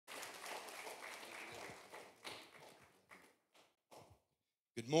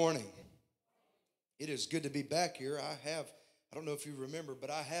Good morning. It is good to be back here. I don't know if you remember, but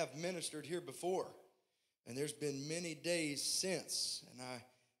I have ministered here before. And there's been many days since. And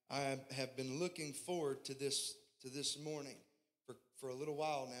I have been looking forward to this morning for a little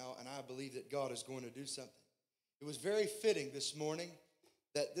while now. And I believe that God is going to do something. It was very fitting this morning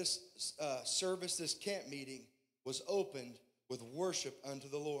that this service, this camp meeting, was opened with worship unto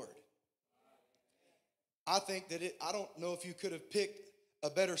the Lord. I think that I don't know if you could have picked a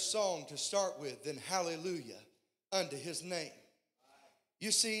better song to start with than Hallelujah unto his name.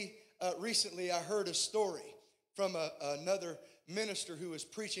 You see, recently I heard a story from another minister who was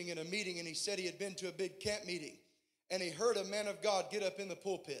preaching in a meeting, and he said he had been to a big camp meeting, and he heard a man of God get up in the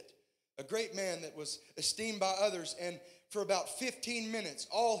pulpit, a great man that was esteemed by others, and for about 15 minutes,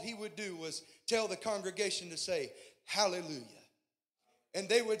 all he would do was tell the congregation to say, Hallelujah. And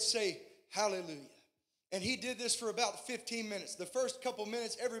they would say, Hallelujah. And he did this for about 15 minutes. The first couple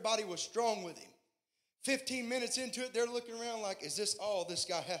minutes, everybody was strong with him. 15 minutes into it, they're looking around like, is this all this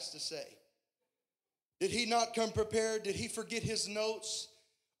guy has to say? Did he not come prepared? Did he forget his notes?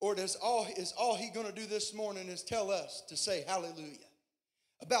 Or is all he going to do this morning is tell us to say hallelujah?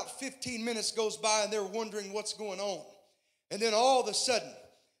 About 15 minutes goes by and they're wondering what's going on. And then all of a sudden,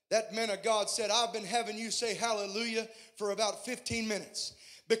 that man of God said, I've been having you say hallelujah for about 15 minutes.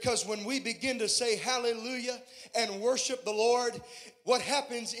 Because when we begin to say hallelujah and worship the Lord, what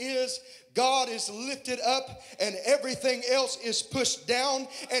happens is God is lifted up and everything else is pushed down.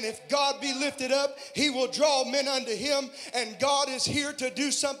 And if God be lifted up, he will draw men unto him. And God is here to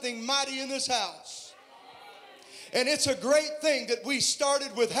do something mighty in this house. And it's a great thing that we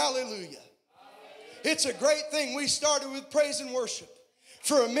started with hallelujah. It's a great thing we started with praise and worship.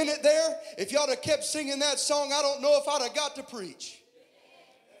 For a minute there, if y'all had kept singing that song, I don't know if I'd have got to preach.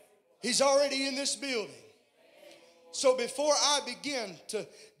 He's already in this building. So before I begin to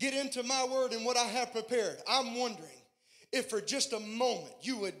get into my word and what I have prepared, I'm wondering if for just a moment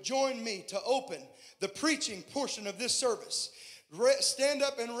you would join me to open the preaching portion of this service. Stand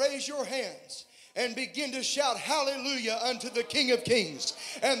up and raise your hands and begin to shout hallelujah unto the King of Kings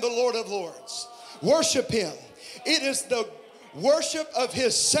and the Lord of Lords. Worship him. It is the worship of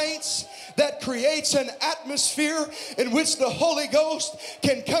his saints that creates an atmosphere in which the Holy Ghost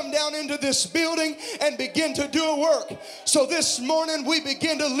can come down into this building and begin to do a work. So this morning we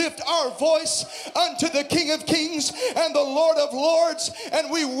begin to lift our voice unto the King of Kings and the Lord of Lords,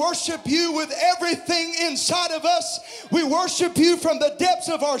 and we worship you with everything inside of us. We worship you from the depths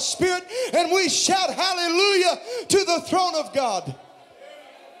of our spirit, and we shout hallelujah to the throne of God.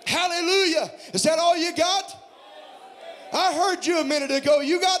 Hallelujah. Is that all you got? I heard you a minute ago.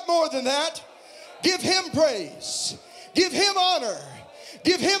 You got more than that. Give him praise. Give him honor.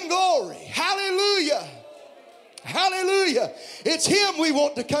 Give him glory. Hallelujah. Hallelujah. It's him we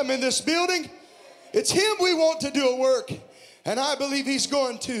want to come in this building. It's him we want to do a work. And I believe he's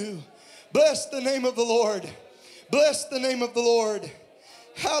going to. Bless the name of the Lord. Bless the name of the Lord.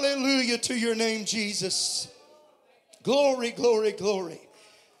 Hallelujah to your name, Jesus. Glory, glory, glory.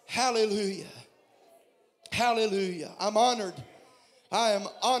 Hallelujah. Hallelujah. I'm honored. I am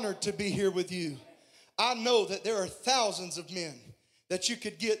honored to be here with you. I know that there are thousands of men that you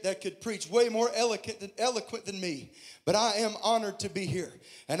could get that could preach way more eloquent than me. But I am honored to be here.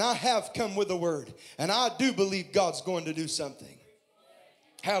 And I have come with a word. And I do believe God's going to do something.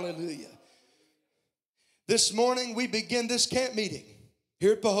 Hallelujah. This morning we begin this camp meeting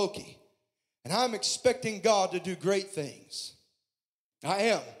here at Pahokee. And I'm expecting God to do great things. I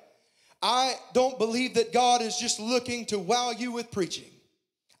am. I don't believe that God is just looking to wow you with preaching.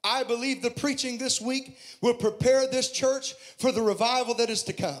 I believe the preaching this week will prepare this church for the revival that is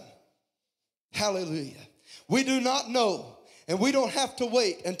to come. Hallelujah. We do not know, and we don't have to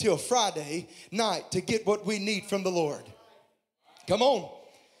wait until Friday night to get what we need from the Lord. Come on.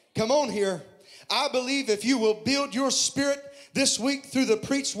 Come on here. I believe if you will build your spirit this week through the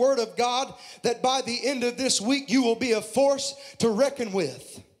preached word of God, that by the end of this week you will be a force to reckon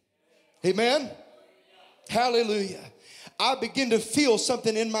with. Amen. Hallelujah. I begin to feel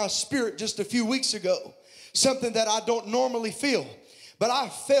something in my spirit just a few weeks ago. Something that I don't normally feel. But I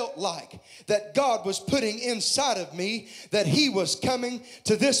felt like that God was putting inside of me that he was coming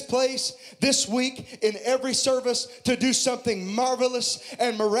to this place this week in every service to do something marvelous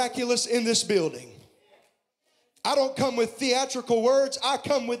and miraculous in this building. I don't come with theatrical words. I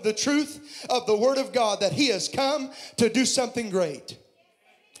come with the truth of the word of God that he has come to do something great.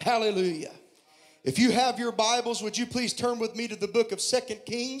 Hallelujah. If you have your Bibles, would you please turn with me to the book of 2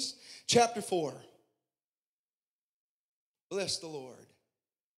 Kings, chapter 4. Bless the Lord.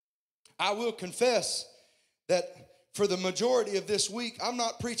 I will confess that for the majority of this week, I'm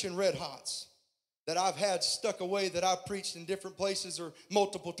not preaching red hots that I've had stuck away that I've preached in different places or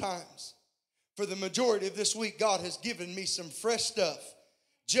multiple times. For the majority of this week, God has given me some fresh stuff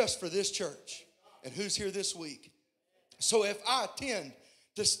just for this church and who's here this week. So if I tend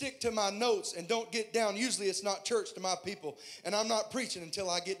to stick to my notes and don't get down, usually it's not church to my people, and I'm not preaching until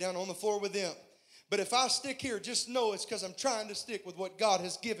I get down on the floor with them. But if I stick here, just know it's because I'm trying to stick with what God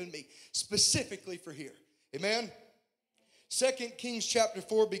has given me specifically for here. Amen? 2 Kings chapter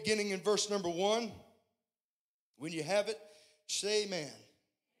 4, beginning in verse number 1. When you have it, say amen.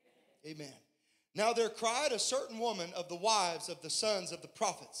 Amen. Now there cried a certain woman of the wives of the sons of the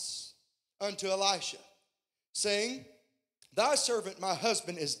prophets unto Elisha, saying, Thy servant, my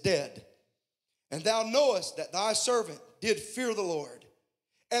husband, is dead, and thou knowest that thy servant did fear the Lord,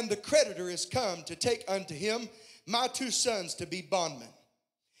 and the creditor is come to take unto him my 2 sons to be bondmen.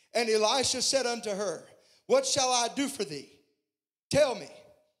 And Elisha said unto her, What shall I do for thee? Tell me,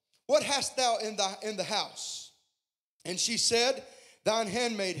 what hast thou in the house? And she said, Thine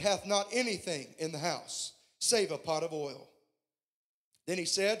handmaid hath not anything in the house, save a pot of oil. Then he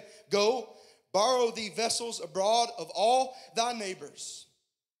said, Go, borrow thee vessels abroad of all thy neighbors,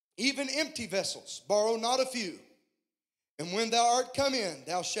 even empty vessels, borrow not a few. And when thou art come in,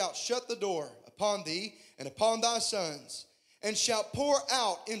 thou shalt shut the door upon thee and upon thy sons, and shalt pour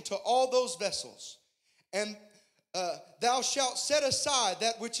out into all those vessels. And thou shalt set aside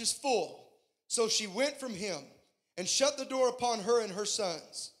that which is full. So she went from him and shut the door upon her and her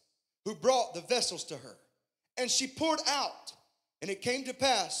sons, who brought the vessels to her. And she poured out. And it came to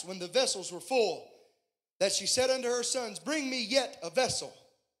pass, when the vessels were full, that she said unto her sons, Bring me yet a vessel.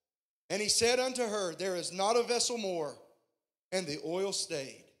 And he said unto her, There is not a vessel more. And the oil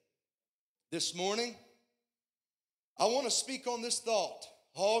stayed. This morning, I want to speak on this thought.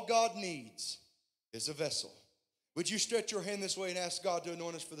 All God needs is a vessel. Would you stretch your hand this way and ask God to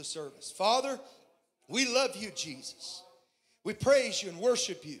anoint us for the service? Father, we love you, Jesus. We praise you and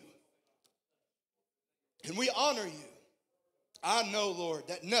worship you. And we honor you. I know, Lord,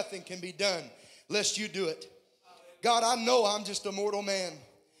 that nothing can be done lest you do it. God, I know I'm just a mortal man.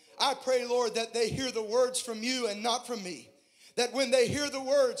 I pray, Lord, that they hear the words from you and not from me. That when they hear the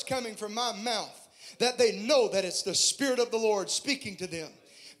words coming from my mouth, that they know that it's the Spirit of the Lord speaking to them.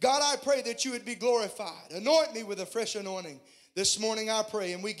 God, I pray that you would be glorified. Anoint me with a fresh anointing this morning, I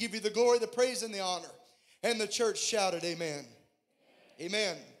pray. And we give you the glory, the praise, and the honor. And the church shouted, Amen.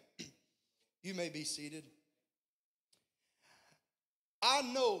 Amen. You may be seated. I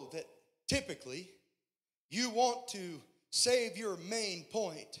know that typically you want to save your main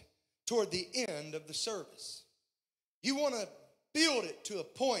point toward the end of the service. You want to build it to a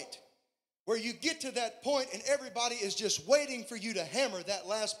point where you get to that point and everybody is just waiting for you to hammer that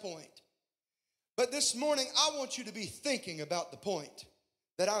last point. But this morning, I want you to be thinking about the point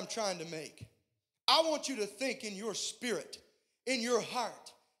that I'm trying to make. I want you to think in your spirit, in your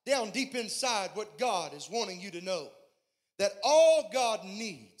heart, down deep inside what God is wanting you to know. That all God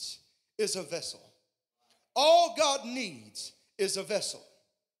needs is a vessel. All God needs is a vessel.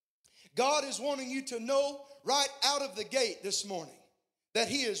 God is wanting you to know right out of the gate this morning that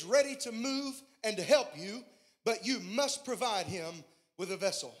he is ready to move and to help you, but you must provide him with a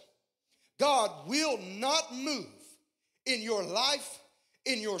vessel. God will not move in your life,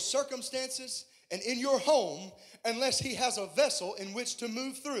 in your circumstances, and in your home unless he has a vessel in which to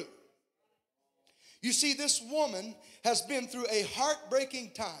move through. You see, this woman has been through a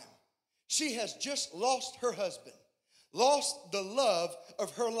heartbreaking time. She has just lost her husband, lost the love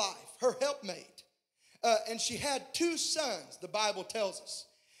of her life, her helpmate. And she had 2 sons, the Bible tells us.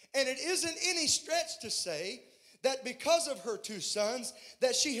 And it isn't any stretch to say that because of her 2 sons,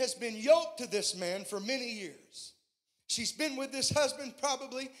 that she has been yoked to this man for many years. She's been with this husband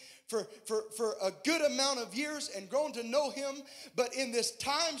probably for a good amount of years and grown to know him. But in this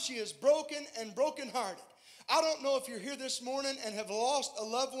time, she is broken and brokenhearted. I don't know if you're here this morning and have lost a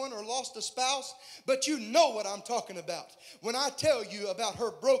loved one or lost a spouse, but you know what I'm talking about when I tell you about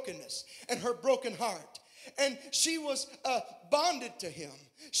her brokenness and her broken heart. And she was bonded to him.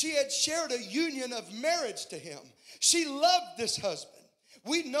 She had shared a union of marriage to him. She loved this husband.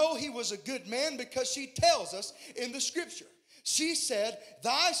 We know he was a good man because she tells us in the scripture. She said,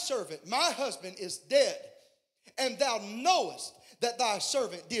 Thy servant, my husband, is dead, and thou knowest that thy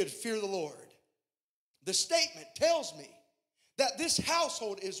servant did fear the Lord. The statement tells me that this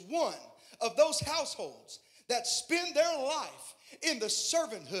household is one of those households that spend their life in the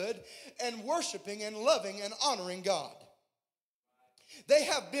servanthood and worshiping and loving and honoring God. They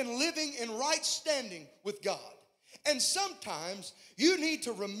have been living in right standing with God. And sometimes you need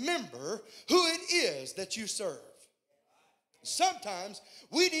to remember who it is that you serve. Sometimes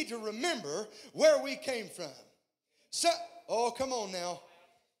we need to remember where we came from. Oh, come on now.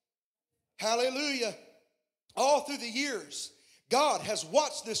 Hallelujah. All through the years, God has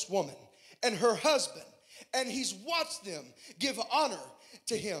watched this woman and her husband, and he's watched them give honor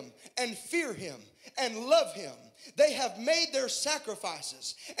to him and fear him and love him. They have made their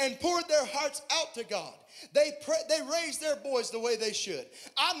sacrifices and poured their hearts out to God. They raised their boys the way they should.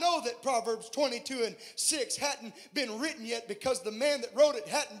 I know that Proverbs 22:6 hadn't been written yet because the man that wrote it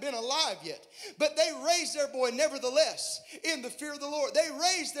hadn't been alive yet. But they raised their boy nevertheless in the fear of the Lord. They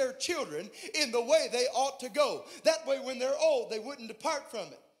raised their children in the way they ought to go. That way when they're old, they wouldn't depart from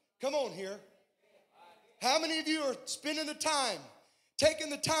it. Come on here. How many of you are spending the time,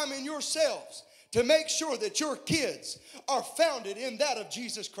 taking the time in yourselves to make sure that your kids are founded in that of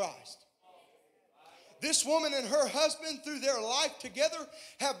Jesus Christ? This woman and her husband, through their life together,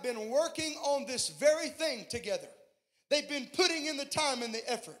 have been working on this very thing together. They've been putting in the time and the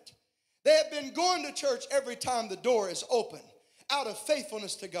effort. They have been going to church every time the door is open out of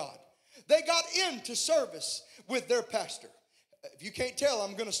faithfulness to God. They got into service with their pastor. If you can't tell,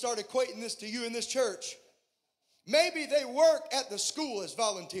 I'm going to start equating this to you in this church. Maybe they work at the school as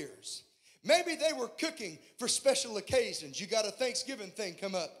volunteers. Maybe they were cooking for special occasions. You got a Thanksgiving thing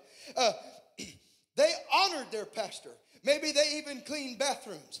come up. They honored their pastor. Maybe they even cleaned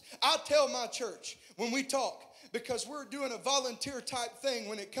bathrooms. I tell my church when we talk, because we're doing a volunteer type thing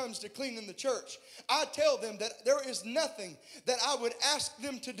when it comes to cleaning the church, I tell them that there is nothing that I would ask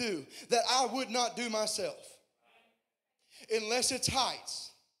them to do that I would not do myself. Unless it's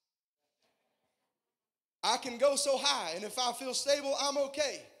heights. I can go so high, and if I feel stable, I'm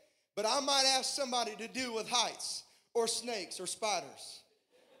okay. But I might ask somebody to deal with heights or snakes or spiders.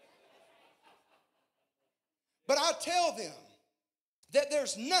 But I tell them that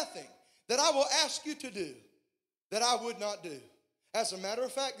there's nothing that I will ask you to do that I would not do. As a matter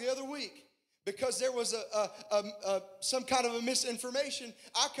of fact, the other week, because there was some kind of a misinformation,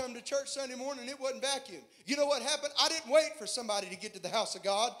 I come to church Sunday morning and it wasn't vacuumed. You know what happened? I didn't wait for somebody to get to the house of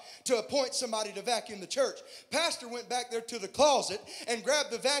God to appoint somebody to vacuum the church. Pastor went back there to the closet and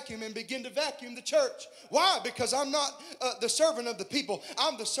grabbed the vacuum and began to vacuum the church. Why? Because I'm not the servant of the people.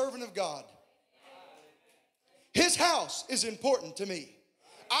 I'm the servant of God. His house is important to me.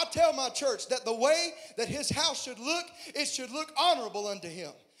 I tell my church that the way that his house should look, it should look honorable unto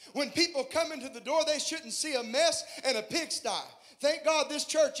him. When people come into the door, they shouldn't see a mess and a pigsty. Thank God this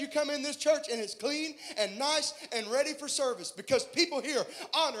church, you come in this church and it's clean and nice and ready for service because people here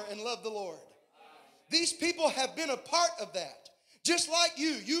honor and love the Lord. These people have been a part of that. Just like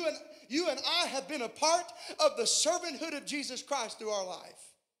you and I have been a part of the servanthood of Jesus Christ through our life.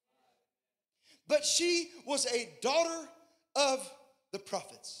 But she was a daughter of the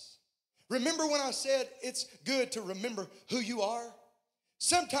prophets. Remember when I said it's good to remember who you are?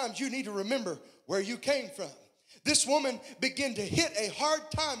 Sometimes you need to remember where you came from. This woman began to hit a hard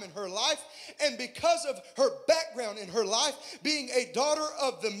time in her life, and because of her background in her life, being a daughter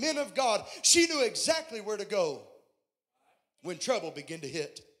of the men of God, she knew exactly where to go when trouble began to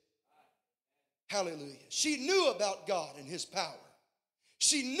hit. Hallelujah. She knew about God and his power.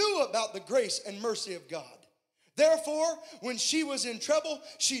 She knew about the grace and mercy of God. Therefore, when she was in trouble,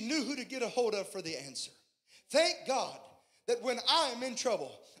 she knew who to get a hold of for the answer. Thank God that when I am in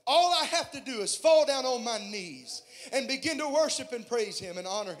trouble, all I have to do is fall down on my knees and begin to worship and praise him and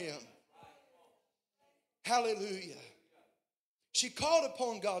honor him. Hallelujah. She called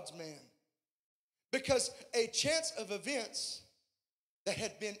upon God's man because a chance of events that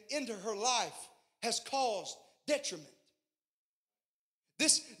had been into her life has caused detriment.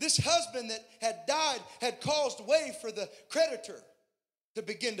 This husband that had died had caused way for the creditor to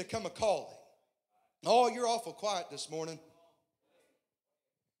begin to come a-calling. Oh, you're awful quiet this morning.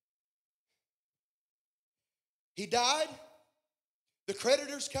 He died, the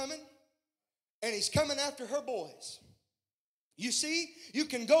creditor's coming, and he's coming after her boys. You see, you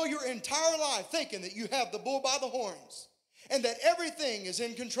can go your entire life thinking that you have the bull by the horns and that everything is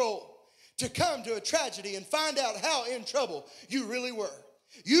in control, to come to a tragedy and find out how in trouble you really were.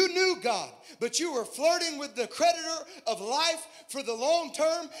 You knew God, but you were flirting with the creditor of life for the long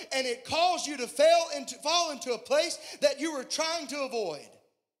term, and it caused you to fall into a place that you were trying to avoid.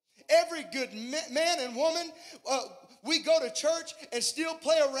 Every good man and woman, we go to church and still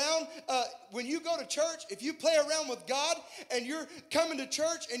play around. When you go to church, if you play around with God and you're coming to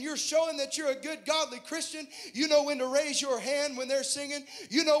church and you're showing that you're a good godly Christian, you know when to raise your hand when they're singing.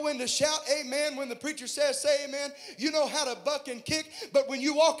 You know when to shout amen when the preacher says say amen. You know how to buck and kick. But when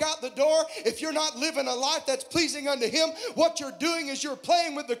you walk out the door, if you're not living a life that's pleasing unto him, what you're doing is you're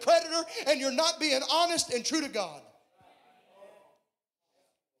playing with the creditor and you're not being honest and true to God.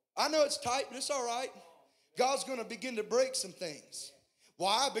 I know it's tight, but it's all right. God's going to begin to break some things.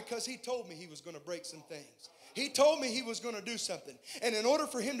 Why? Because he told me he was going to break some things. He told me he was going to do something. And in order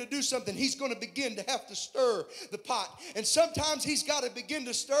for him to do something, he's going to begin to have to stir the pot. And sometimes he's got to begin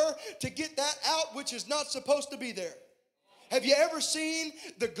to stir to get that out which is not supposed to be there. Have you ever seen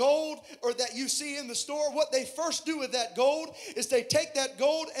the gold or that you see in the store? What they first do with that gold is they take that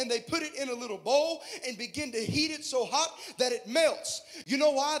gold and they put it in a little bowl and begin to heat it so hot that it melts. You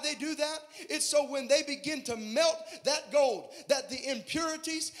know why they do that? It's so when they begin to melt that gold, that the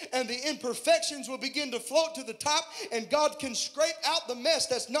impurities and the imperfections will begin to float to the top, and God can scrape out the mess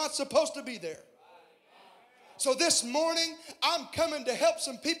that's not supposed to be there. So this morning, I'm coming to help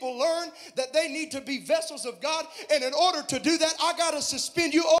some people learn that they need to be vessels of God. And in order to do that, I got to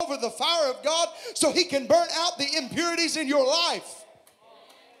suspend you over the fire of God so he can burn out the impurities in your life.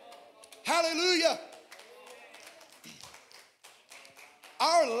 Hallelujah.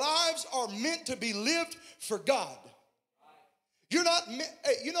 Our lives are meant to be lived for God. You're not,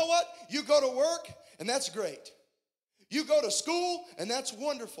 hey, you know what? You go to work, and that's great. You go to school, and that's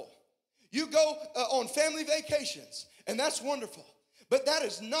wonderful. You go on family vacations, and that's wonderful. But that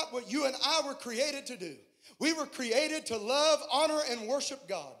is not what you and I were created to do. We were created to love, honor, and worship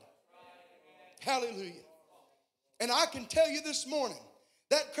God. Hallelujah. And I can tell you this morning,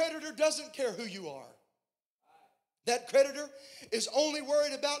 that creditor doesn't care who you are. That creditor is only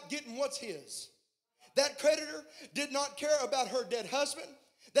worried about getting what's his. That creditor did not care about her dead husband.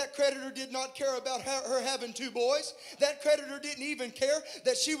 That creditor did not care about her having 2 boys. That creditor didn't even care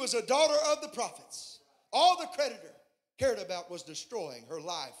that she was a daughter of the prophets. All the creditor cared about was destroying her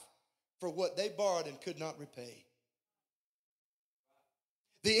life for what they borrowed and could not repay.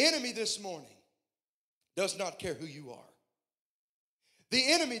 The enemy this morning does not care who you are.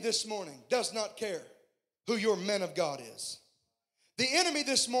 The enemy this morning does not care who your man of God is. The enemy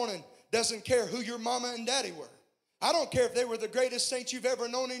this morning doesn't care who your mama and daddy were. I don't care if they were the greatest saints you've ever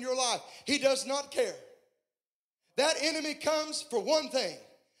known in your life. He does not care. That enemy comes for one thing: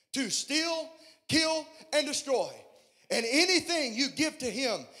 to steal, kill, and destroy. And anything you give to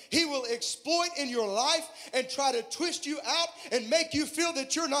him, he will exploit in your life and try to twist you out and make you feel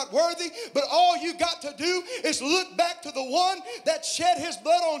that you're not worthy. But all you got to do is look back to the one that shed his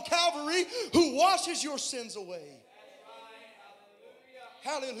blood on Calvary, who washes your sins away.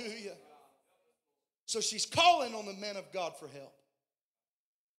 Hallelujah. So she's calling on the man of God for help.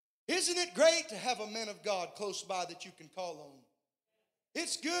 Isn't it great to have a man of God close by that you can call on?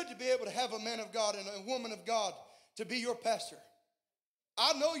 It's good to be able to have a man of God and a woman of God to be your pastor.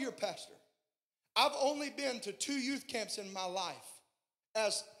 I know your pastor. I've only been to 2 youth camps in my life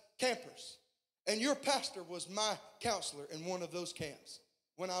as campers. And your pastor was my counselor in one of those camps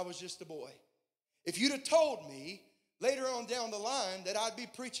when I was just a boy. If you'd have told me later on down the line that I'd be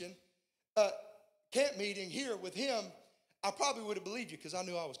preaching camp meeting here with him, I probably would have believed you, because I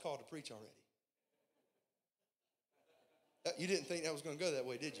knew I was called to preach already. You didn't think that was going to go that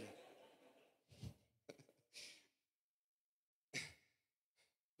way, did you?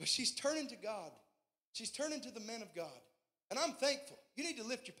 But she's turning to God. She's turning to the man of God. And I'm thankful. You need to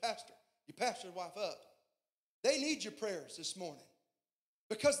lift your pastor's wife up. They need your prayers this morning,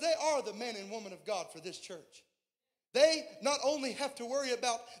 because they are the man and woman of God for this church. They not only have to worry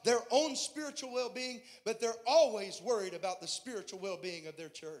about their own spiritual well-being, but they're always worried about the spiritual well-being of their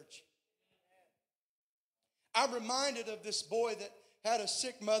church. I'm reminded of this boy that had a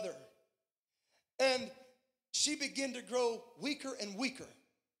sick mother, and she began to grow weaker and weaker.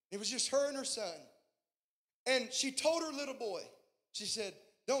 It was just her and her son. And she told her little boy, she said,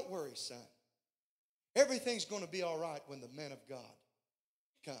 "Don't worry, son. Everything's going to be all right when the man of God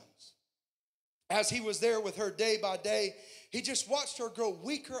comes." As he was there with her day by day, he just watched her grow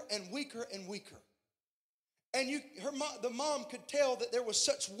weaker and weaker and weaker. And the mom could tell that there was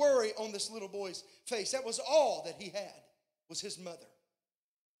such worry on this little boy's face. That was all that he had, was his mother.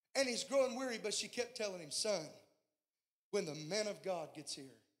 And he's growing weary, but she kept telling him, "Son, when the man of God gets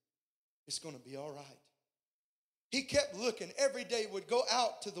here, it's going to be all right." He kept looking. Every day would go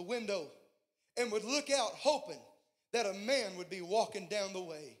out to the window and would look out hoping that a man would be walking down the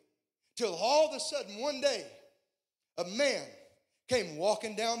way. Till all of a sudden one day, a man came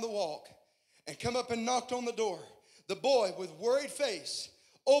walking down the walk and come up and knocked on the door. The boy, with worried face,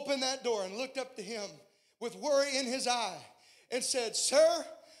 opened that door and looked up to him with worry in his eye and said, "Sir,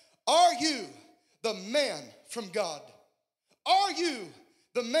 are you the man from God? Are you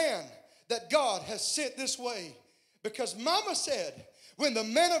the man that God has sent this way? Because Mama said when the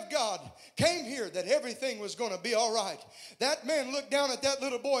man of God came here that everything was going to be all right, that man looked down at that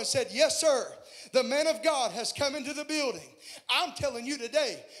little boy and said, yes, sir, the man of God has come into the building. I'm telling you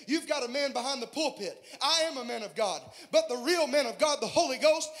today, you've got a man behind the pulpit. I am a man of God. But the real man of God, the Holy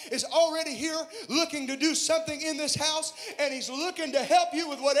Ghost, is already here looking to do something in this house. And he's looking to help you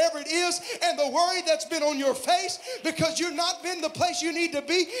with whatever it is. And the worry that's been on your face because you've not been the place you need to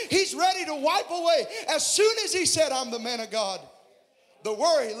be, he's ready to wipe away. As soon as he said, I'm the man of God, the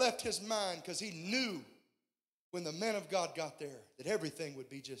worry left his mind because he knew when the man of God got there that everything would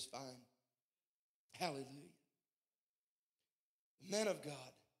be just fine. Hallelujah. The man of God.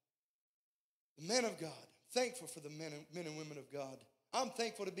 The man of God. Thankful for the men and women of God. I'm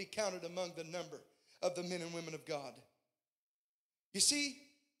thankful to be counted among the number of the men and women of God. You see,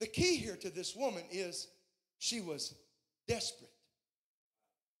 the key here to this woman is she was desperate.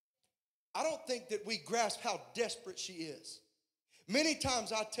 I don't think that we grasp how desperate she is. Many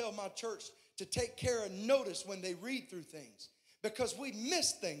times I tell my church to take care and notice when they read through things because we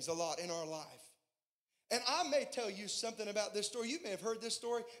miss things a lot in our life. And I may tell you something about this story. You may have heard this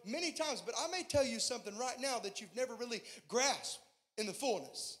story many times, but I may tell you something right now that you've never really grasped in the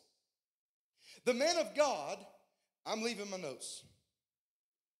fullness. The man of God, I'm leaving my notes.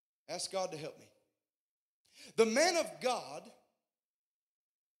 Ask God to help me. The man of God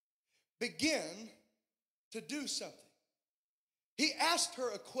began to do something. He asked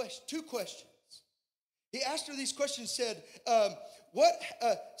her two questions. He asked her these questions, said,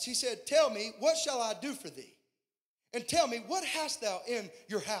 she said, tell me, what shall I do for thee? And tell me, what hast thou in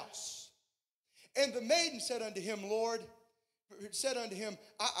your house? And the maiden said unto him, Lord, said unto him,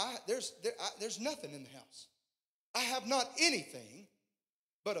 there's nothing in the house. I have not anything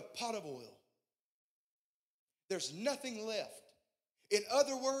but a pot of oil. There's nothing left. In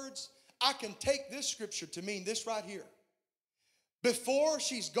other words, I can take this scripture to mean this right here. Before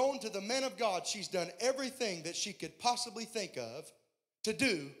she's gone to the man of God, she's done everything that she could possibly think of to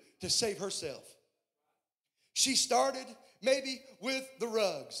do to save herself. She started maybe with the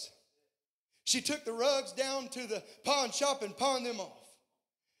rugs. She took the rugs down to the pawn shop and pawned them off.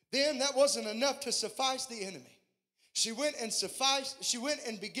 Then that wasn't enough to suffice the enemy. She went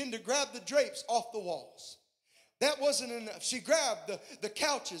and began to grab the drapes off the walls. That wasn't enough. She grabbed the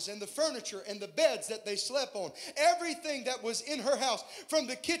couches and the furniture and the beds that they slept on. Everything that was in her house, from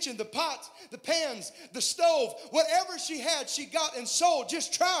the kitchen, the pots, the pans, the stove, whatever she had, she got and sold,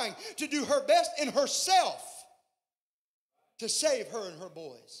 just trying to do her best in herself to save her and her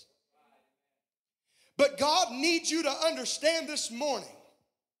boys. But God needs you to understand this morning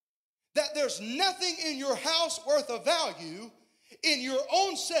that there's nothing in your house worth of value in your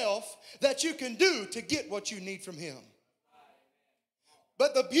own self that you can do to get what you need from him.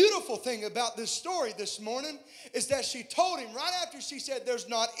 But the beautiful thing about this story this morning is that she told him right after she said there's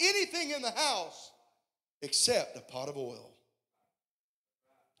not anything in the house except a pot of oil.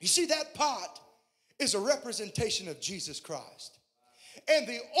 You see, that pot is a representation of Jesus Christ. And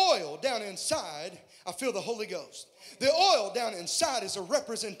the oil down inside, I feel the Holy Ghost. The oil down inside is a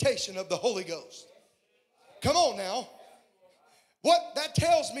representation of the Holy Ghost. Come on now. What that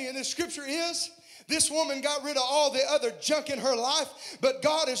tells me in this scripture is this woman got rid of all the other junk in her life, but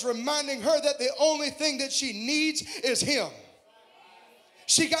God is reminding her that the only thing that she needs is him.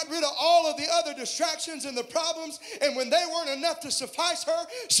 She got rid of all of the other distractions and the problems, and when they weren't enough to suffice her,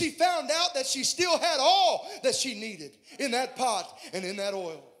 she found out that she still had all that she needed in that pot and in that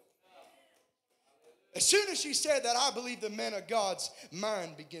oil. As soon as she said that, I believe the man of God's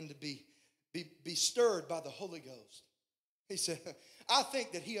mind began to be stirred by the Holy Ghost. He said, I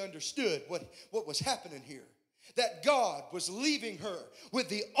think that he understood what was happening here. That God was leaving her with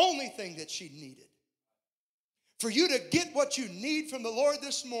the only thing that she needed. For you to get what you need from the Lord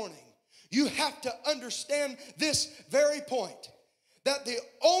this morning, you have to understand this very point. That the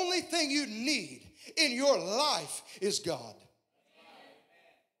only thing you need in your life is God.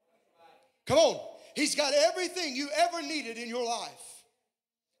 Come on. He's got everything you ever needed in your life.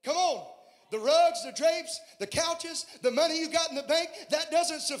 Come on. The rugs, the drapes, the couches, the money you got in the bank, that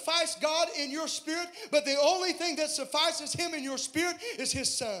doesn't suffice God in your spirit. But the only thing that suffices him in your spirit is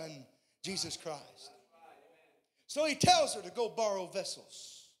his son, Jesus Christ. So he tells her to go borrow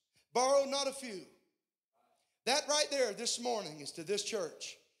vessels. Borrow not a few. That right there this morning is to this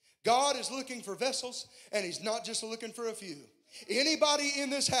church. God is looking for vessels, and he's not just looking for a few. Anybody in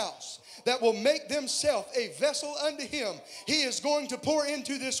this house that will make themselves a vessel unto him, he is going to pour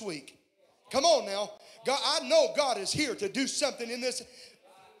into this week. Come on now. God, I know God is here to do something in this.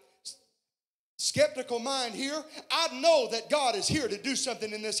 Skeptical mind here, I know that God is here to do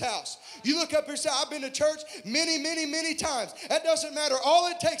something in this house. You look up here and say, I've been to church many times. That doesn't matter. All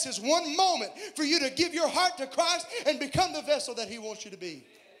it takes is one moment for you to give your heart to Christ and become the vessel that he wants you to be.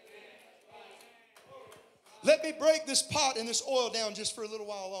 Let me break this pot and this oil down just for a little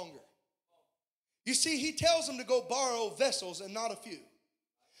while longer. You see, he tells them to go borrow vessels and not a few.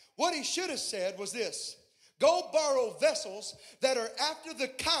 What he should have said was this: go borrow vessels that are after the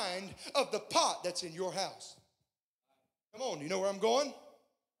kind of the pot that's in your house. Come on, you know where I'm going?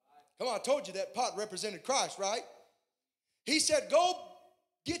 Come on, I told you that pot represented Christ, right? He said, go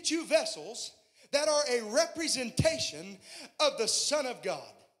get you vessels that are a representation of the Son of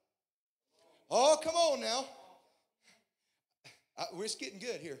God. Oh, come on now. It's getting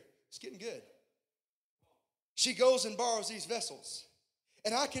good here. It's getting good. She goes and borrows these vessels.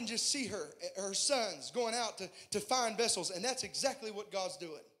 And I can just see her sons going out to find vessels. And that's exactly what God's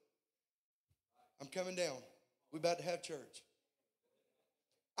doing. I'm coming down. We're about to have church.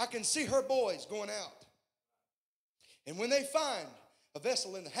 I can see her boys going out. And when they find a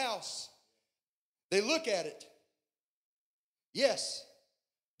vessel in the house, they look at it. Yes,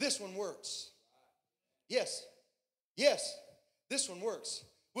 this one works. Yes, this one works.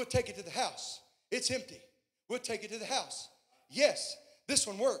 We'll take it to the house. It's empty. We'll take it to the house. Yes, this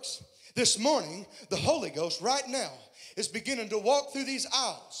one works. This morning, the Holy Ghost right now is beginning to walk through these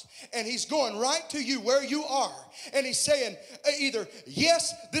aisles, and he's going right to you where you are, and he's saying either,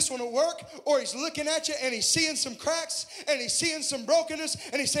 yes, this one will work, or he's looking at you and he's seeing some cracks and he's seeing some brokenness,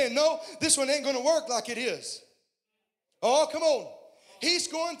 and he's saying, no, this one ain't going to work like it is. Oh, come on. He's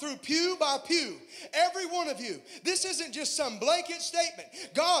going through pew by pew. Every one of you. This isn't just some blanket statement.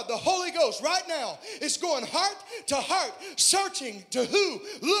 God, the Holy Ghost, right now is going heart to heart, searching to who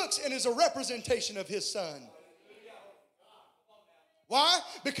looks and is a representation of his Son. Why?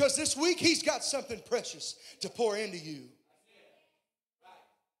 Because this week he's got something precious to pour into you.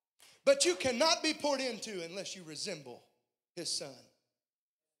 But you cannot be poured into unless you resemble his Son.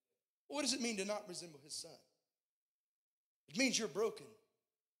 What does it mean to not resemble his Son? It means you're broken.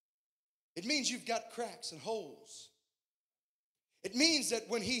 It means you've got cracks and holes. It means that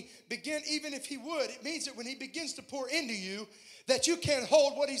when he begins, even if he would, it means that when he begins to pour into you, that you can't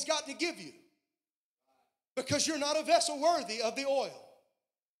hold what he's got to give you. Because you're not a vessel worthy of the oil.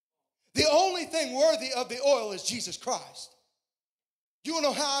 The only thing worthy of the oil is Jesus Christ. You want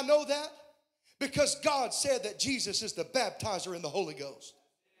to know how I know that? Because God said that Jesus is the baptizer in the Holy Ghost.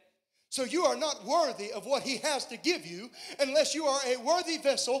 So you are not worthy of what he has to give you unless you are a worthy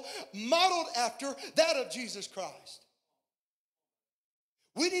vessel modeled after that of Jesus Christ.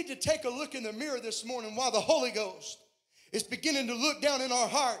 We need to take a look in the mirror this morning while the Holy Ghost is beginning to look down in our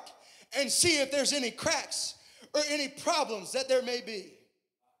heart and see if there's any cracks or any problems that there may be.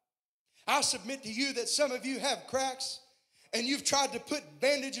 I submit to you that some of you have cracks and you've tried to put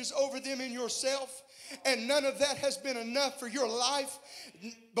bandages over them in yourself, and none of that has been enough for your life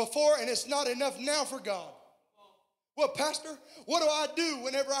before, and it's not enough now for God. Well, Pastor, what do I do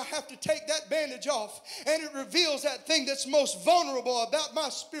whenever I have to take that bandage off and it reveals that thing that's most vulnerable about my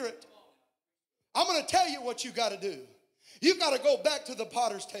spirit? I'm going to tell you what you got to do. You got to go back to the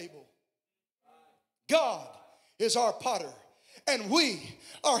potter's table. God is our potter, and we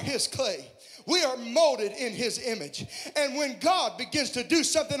are his clay. We are molded in his image. And when God begins to do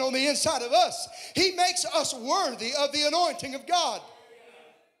something on the inside of us, he makes us worthy of the anointing of God.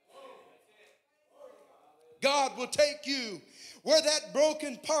 God will take you where that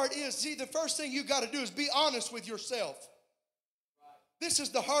broken part is. See, the first thing you got to do is be honest with yourself. This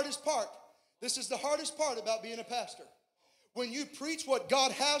is the hardest part. This is the hardest part about being a pastor. When you preach what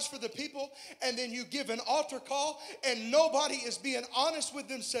God has for the people and then you give an altar call and nobody is being honest with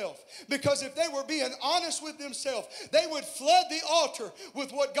themselves. Because if they were being honest with themselves, they would flood the altar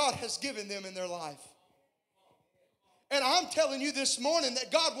with what God has given them in their life. And I'm telling you this morning that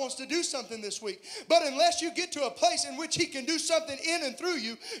God wants to do something this week. But unless you get to a place in which he can do something in and through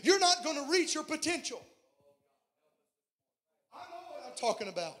you, you're not going to reach your potential. I know what I'm talking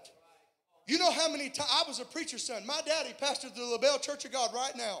about. You know how many times, I was a preacher's son. My daddy pastored the LaBelle Church of God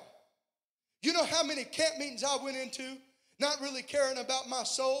right now. You know how many camp meetings I went into, not really caring about my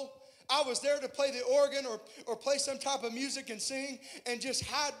soul? I was there to play the organ or play some type of music and sing and just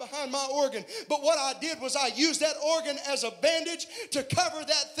hide behind my organ. But what I did was I used that organ as a bandage to cover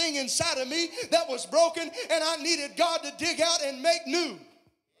that thing inside of me that was broken, and I needed God to dig out and make new.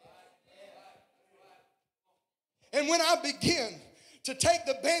 And when I begin to take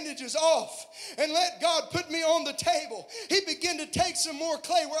the bandages off and let God put me on the table, he began to take some more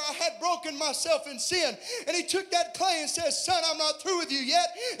clay where I had broken myself in sin. And he took that clay and says, son, I'm not through with you yet,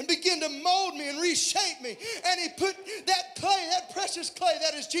 and began to mold me and reshaped me. And he put that clay, that precious clay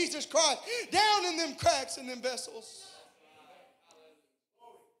that is Jesus Christ, down in them cracks in them vessels.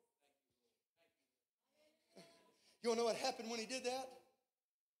 You want to know what happened when he did that?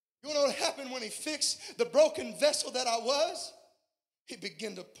 You want to know what happened when he fixed the broken vessel that I was? He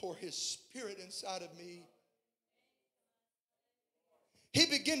began to pour his Spirit inside of me. He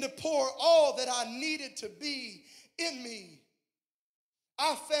began to pour all that I needed to be in me.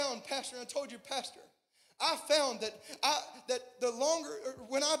 I found, Pastor, and I told you, Pastor, I found that the longer,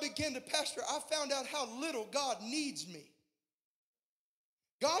 when I began to pastor, I found out how little God needs me.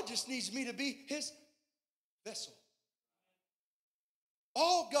 God just needs me to be his vessel.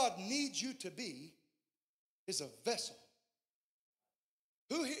 All God needs you to be is a vessel.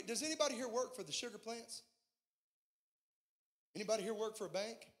 Who here, does anybody here work for the sugar plants? Anybody here work for a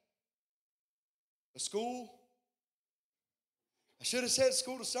bank? A school? I should have said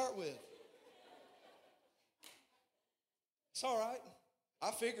school to start with. It's all right.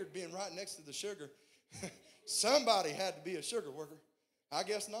 I figured being right next to the sugar, somebody had to be a sugar worker. I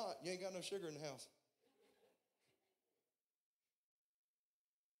guess not. You ain't got no sugar in the house.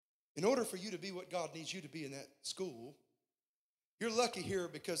 In order for you to be what God needs you to be in that school, you're lucky here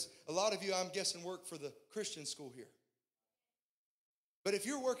because a lot of you, I'm guessing, work for the Christian school here. But if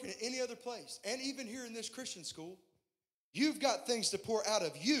you're working at any other place, and even here in this Christian school, you've got things to pour out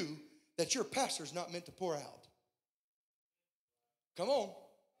of you that your pastor's not meant to pour out. Come on.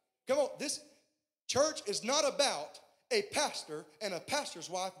 Come on. This church is not about a pastor and a pastor's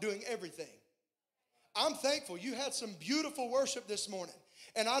wife doing everything. I'm thankful you had some beautiful worship this morning.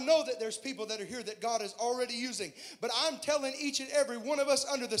 And I know that there's people that are here that God is already using. But I'm telling each and every one of us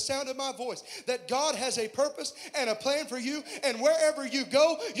under the sound of my voice that God has a purpose and a plan for you. And wherever you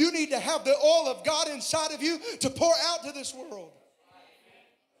go, you need to have the oil of God inside of you to pour out to this world.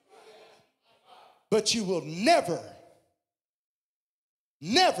 But you will never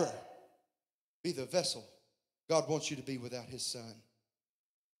be the vessel God wants you to be without his Son.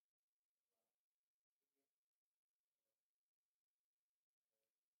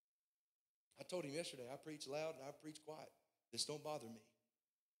 I told him yesterday, I preach loud and I preach quiet. This don't bother me.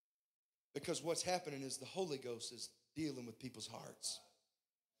 Because what's happening is the Holy Ghost is dealing with people's hearts.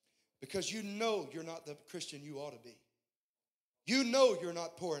 Because you know you're not the Christian you ought to be. You know you're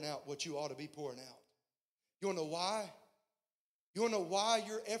not pouring out what you ought to be pouring out. You want to know why? You want to know why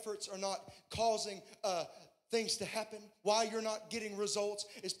your efforts are not causing things to happen? Why you're not getting results?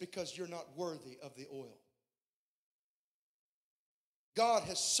 It's because you're not worthy of the oil. God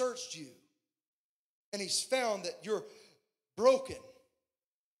has searched you. And he's found that you're broken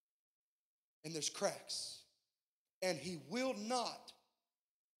and there's cracks. And he will not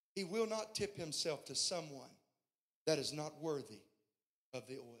tip himself to someone that is not worthy of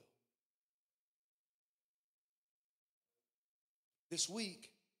the oil. This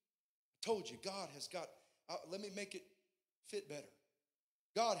week, I told you, God has got, let me make it fit better.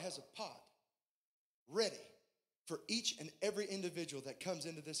 God has a pot ready for each and every individual that comes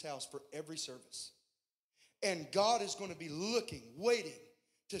into this house for every service. And God is going to be looking, waiting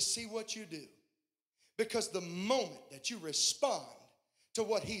to see what you do. Because the moment that you respond to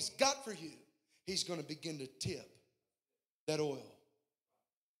what he's got for you, he's going to begin to tip that oil.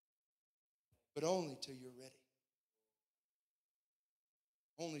 But only till you're ready.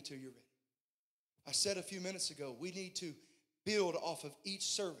 Only till you're ready. I said a few minutes ago, we need to build off of each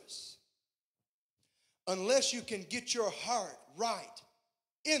service. Unless you can get your heart right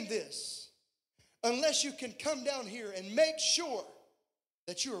in this, unless you can come down here and make sure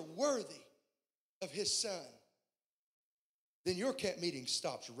that you're worthy of his Son, then your camp meeting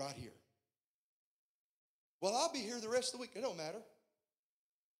stops right here. Well, I'll be here the rest of the week. It don't matter.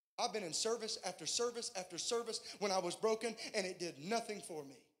 I've been in service after service after service when I was broken, and it did nothing for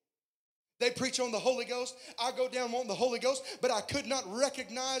me. They preach on the Holy Ghost. I go down wanting the Holy Ghost, but I could not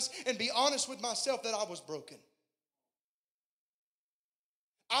recognize and be honest with myself that I was broken.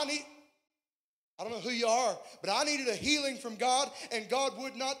 I don't know who you are, but I needed a healing from God, and God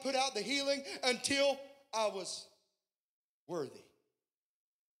would not put out the healing until I was worthy.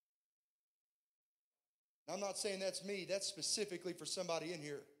 I'm not saying that's me. That's specifically for somebody in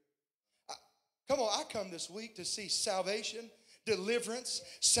here. Come on, I come this week to see salvation, deliverance,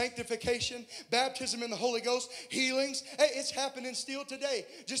 sanctification, baptism in the Holy Ghost, healings. Hey, it's happening still today.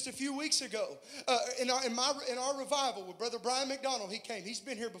 Just a few weeks ago, in our revival with Brother Brian McDonald, he came. He's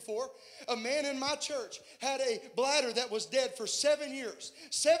been here before. A man in my church had a bladder that was dead for 7 years.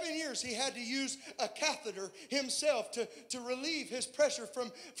 7 years he had to use a catheter himself to relieve his pressure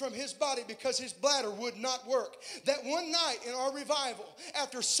from his body because his bladder would not work. That one night in our revival,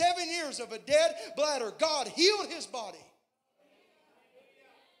 after 7 years of a dead bladder, God healed his body.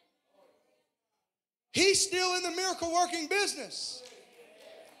 He's still in the miracle working business.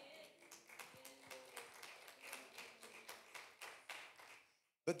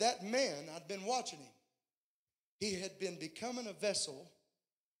 But that man, I'd been watching him. He had been becoming a vessel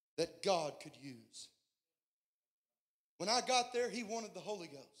that God could use. When I got there, he wanted the Holy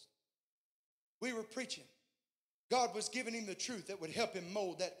Ghost. We were preaching. God was giving him the truth that would help him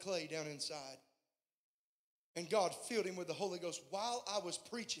mold that clay down inside. And God filled him with the Holy Ghost while I was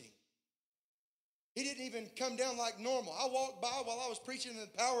preaching. He didn't even come down like normal. I walked by while I was preaching and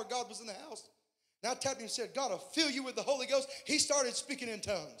the power of God was in the house. And I tapped him and said, God will fill you with the Holy Ghost. He started speaking in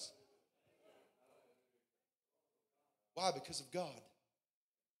tongues. Why? Because of God.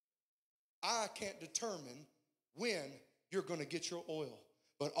 I can't determine when you're going to get your oil.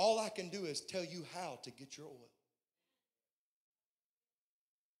 But all I can do is tell you how to get your oil.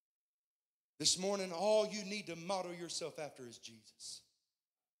 This morning, all you need to model yourself after is Jesus.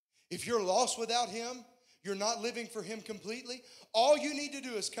 If you're lost without him, you're not living for him completely, all you need to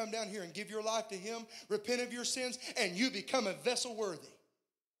do is come down here and give your life to him, repent of your sins, and you become a vessel worthy.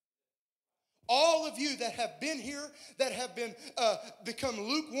 All of you that have been here, that have been become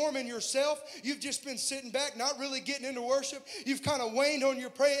lukewarm in yourself, you've just been sitting back, not really getting into worship. You've kind of waned on your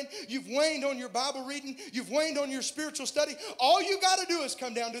praying. You've waned on your Bible reading. You've waned on your spiritual study. All you got to do is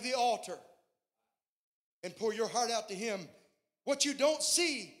come down to the altar and pour your heart out to him. What you don't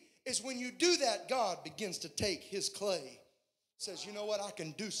see is when you do that, God begins to take his clay. Says, you know what? I can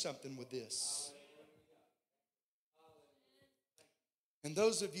do something with this. And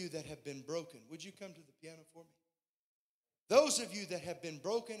those of you that have been broken, would you come to the piano for me? Those of you that have been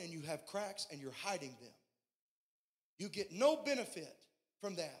broken and you have cracks and you're hiding them, you get no benefit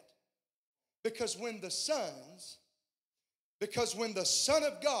from that. Because when the Son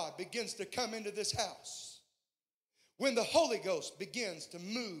of God begins to come into this house, when the Holy Ghost begins to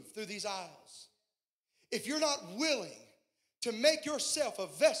move through these aisles, if you're not willing to make yourself a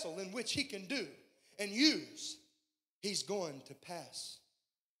vessel in which he can do and use, he's going to pass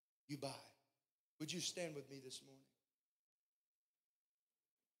you by. Would you stand with me this morning?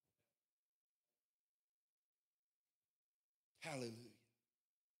 Hallelujah.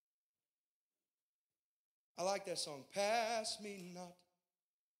 I like that song. Pass me not,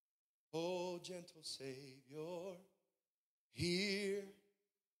 O gentle Savior. Hear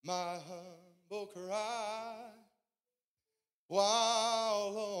my humble cry,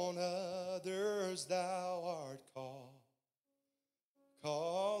 while on others thou art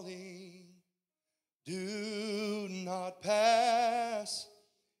calling. Do not pass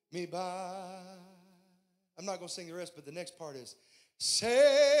me by. I'm not going to sing the rest, but the next part is,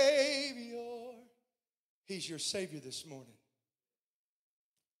 Savior. He's your Savior this morning.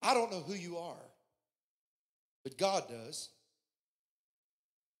 I don't know who you are, but God does.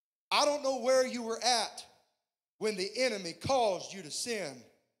 I don't know where you were at when the enemy caused you to sin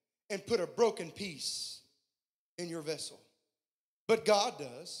and put a broken piece in your vessel. But God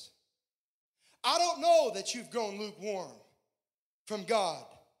does. I don't know that you've grown lukewarm from God,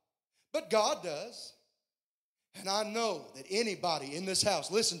 but God does. And I know that anybody in this house,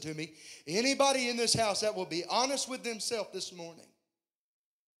 listen to me, anybody in this house that will be honest with themselves this morning,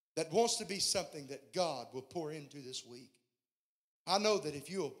 that wants to be something that God will pour into this week. I know that if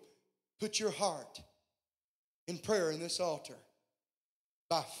you'll put your heart in prayer in this altar,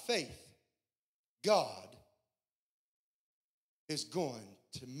 by faith, God is going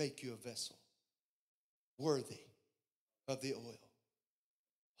to make you a vessel worthy of the oil.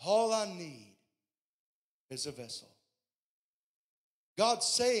 All I need is a vessel. God's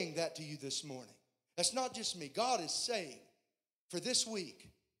saying that to you this morning. That's not just me. God is saying for this week,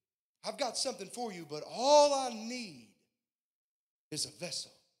 I've got something for you, but all I need is a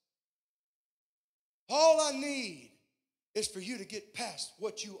vessel. All I need is for you to get past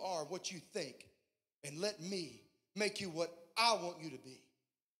what you are, what you think, and let me make you what I want you to be.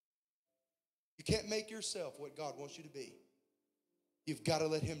 You can't make yourself what God wants you to be. You've got to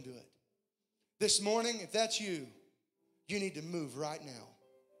let him do it. This morning, if that's you, you need to move right now.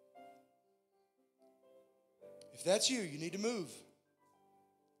 If that's you, you need to move.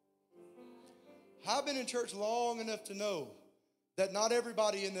 I've been in church long enough to know that not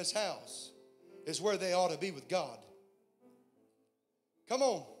everybody in this house is where they ought to be with God. Come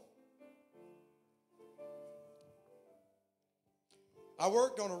on. I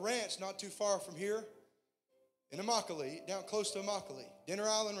worked on a ranch not too far from here in Immokalee, down close to Immokalee, Dinner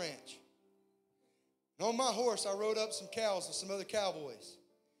Island Ranch. And on my horse, I rode up some cows with some other cowboys.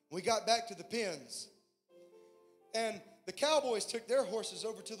 We got back to the pens. And the cowboys took their horses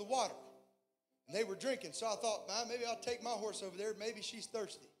over to the water. And they were drinking. So I thought, man, maybe I'll take my horse over there. Maybe she's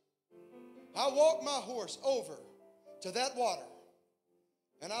thirsty. I walked my horse over to that water.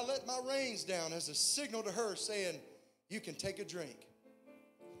 And I let my reins down as a signal to her saying, you can take a drink.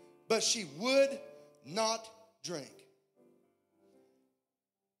 But she would not drink.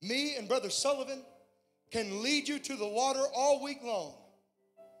 Me and Brother Sullivan can lead you to the water all week long.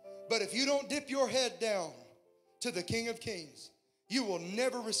 But if you don't dip your head down to the King of Kings, you will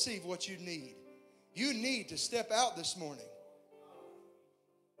never receive what you need. You need to step out this morning.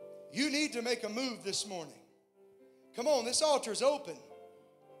 You need to make a move this morning. Come on, this altar is open.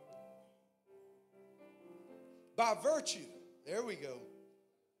 By virtue, there we go.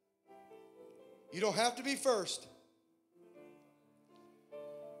 You don't have to be first.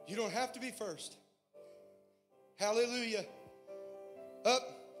 You don't have to be first. Hallelujah. Up.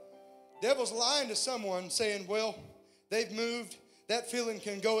 Devil's lying to someone saying, well, they've moved. That feeling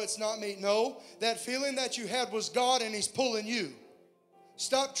can go, it's not me. No, that feeling that you had was God and he's pulling you.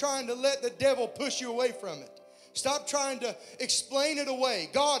 Stop trying to let the devil push you away from it. Stop trying to explain it away.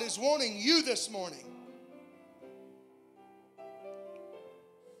 God is wanting you this morning.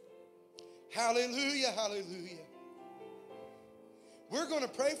 Hallelujah, hallelujah. We're going to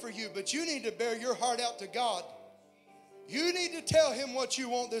pray for you, but you need to bear your heart out to God. You need to tell him what you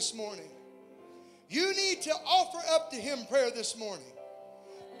want this morning. You need to offer up to him prayer this morning.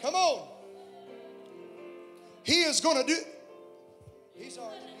 Come on. He is going to do. He's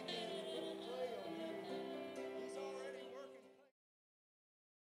already